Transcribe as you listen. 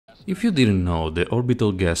If you didn't know, the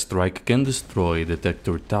orbital gas strike can destroy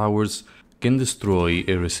detector towers, can destroy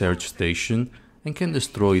a research station, and can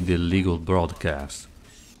destroy the illegal broadcast.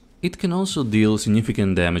 It can also deal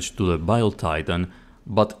significant damage to the Bile Titan,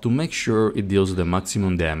 but to make sure it deals the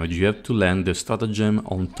maximum damage you have to land the stratagem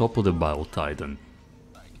on top of the Bile Titan.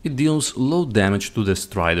 It deals low damage to the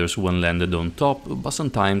Striders when landed on top, but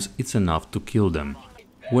sometimes it's enough to kill them.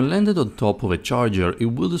 When landed on top of a charger, it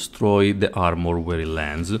will destroy the armor where it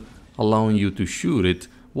lands, allowing you to shoot it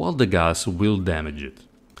while the gas will damage it.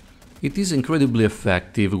 It is incredibly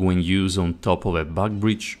effective when used on top of a bug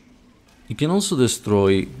breach. It can also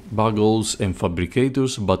destroy bug holes and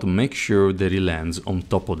fabricators, but make sure that it lands on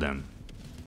top of them.